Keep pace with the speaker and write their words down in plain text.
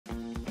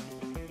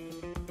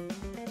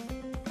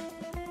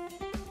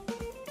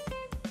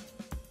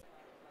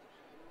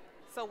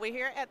So we're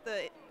here at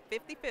the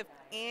 55th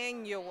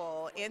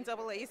Annual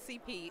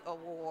NAACP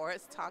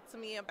Awards. Talk to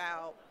me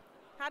about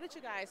how did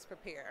you guys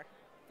prepare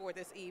for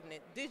this evening?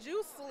 Did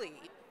you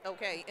sleep?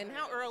 Okay, and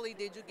how early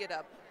did you get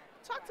up?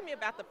 Talk to me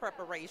about the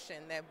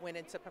preparation that went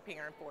into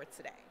preparing for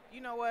today.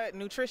 You know what?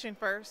 Nutrition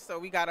first. So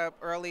we got up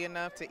early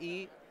enough to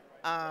eat.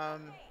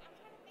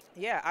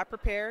 Yeah, I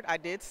prepared. I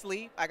did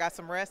sleep. I got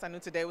some rest. I knew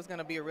today was going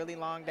to be a really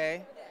long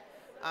day.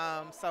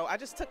 So I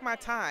just took my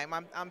time.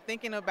 I'm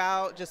thinking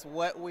about just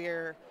what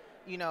we're,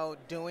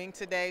 doing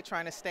today,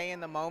 trying to stay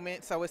in the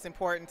moment. So it's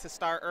important to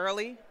start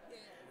early,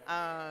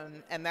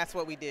 and that's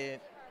what we did.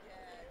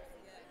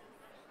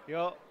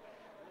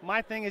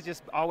 My thing is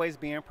just always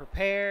being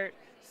prepared.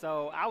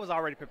 So I was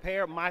already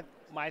prepared.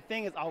 My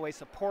thing is always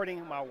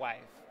supporting my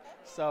wife.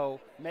 So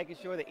making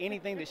sure that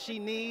anything that she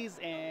needs,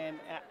 and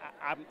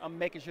I'm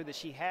making sure that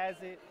she has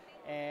it,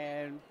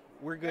 and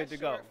we're good to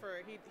go.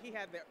 He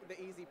had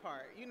the easy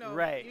part.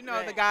 Right.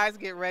 The guys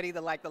get ready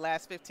the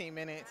last 15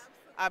 minutes.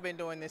 I've been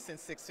doing this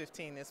since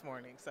 6:15 this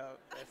morning, so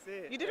that's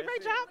it. You did a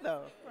great job,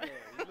 though. Yeah,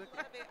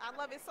 I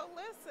love it. So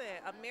listen,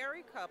 a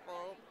married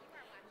couple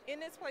in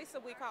this place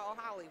that we call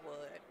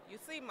Hollywood. You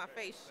see my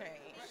face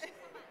change.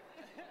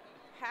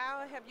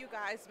 How have you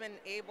guys been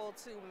able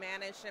to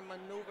manage and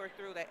maneuver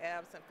through the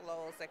ebbs and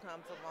flows that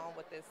comes along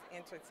with this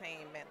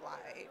entertainment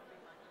life?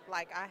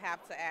 Like I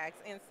have to ask,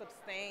 and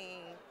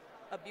sustain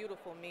a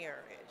beautiful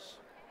marriage.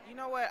 You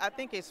know what? I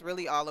think it's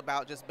really all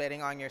about just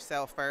betting on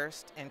yourself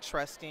first and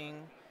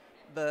trusting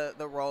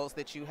the roles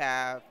that you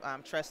have,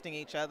 trusting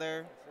each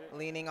other,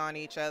 leaning on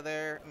each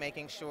other,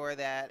 making sure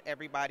that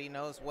everybody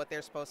knows what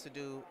they're supposed to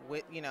do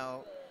with,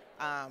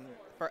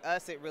 for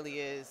us it really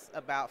is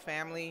about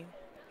family.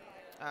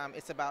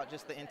 It's about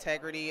just the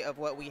integrity of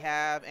what we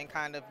have and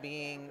kind of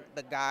being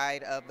the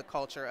guide of the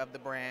culture of the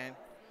brand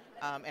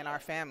and our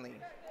family.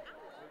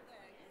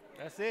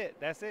 That's it.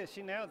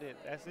 She nailed it.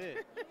 That's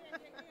it. I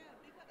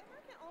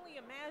can only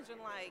imagine,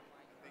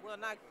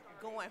 not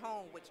going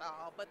home with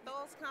y'all, but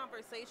those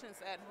conversations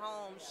at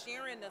home,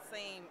 sharing the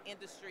same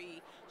industry,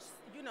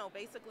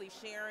 basically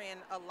sharing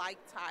a like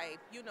type,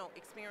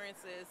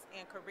 experiences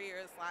and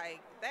careers,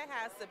 that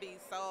has to be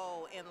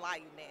so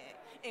enlightening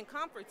and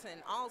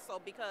comforting also,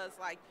 because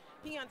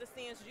he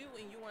understands you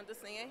and you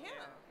understand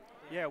him.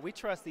 Yeah, we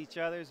trust each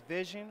other's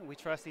vision. We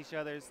trust each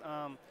other's,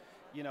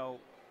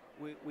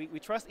 we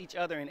trust each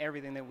other in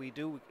everything that we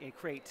do, in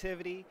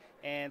creativity.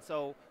 And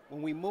so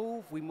when we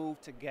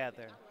move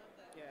together.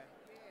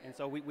 And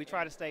so we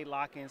try to stay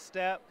lock in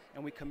step,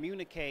 and we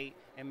communicate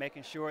and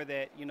making sure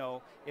that,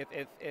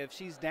 if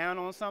she's down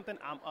on something,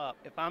 I'm up.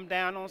 If I'm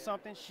down on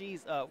something,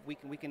 she's up.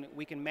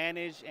 We can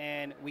manage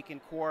and we can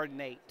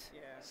coordinate,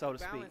 so to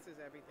speak. Balance is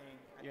everything.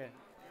 I think.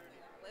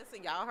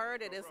 Listen, y'all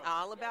heard it. It's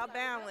all about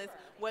balance.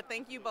 Well,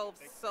 thank you both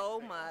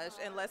so much,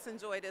 and let's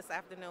enjoy this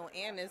afternoon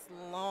and this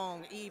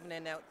long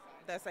evening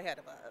that's ahead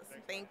of us.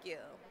 Thank you.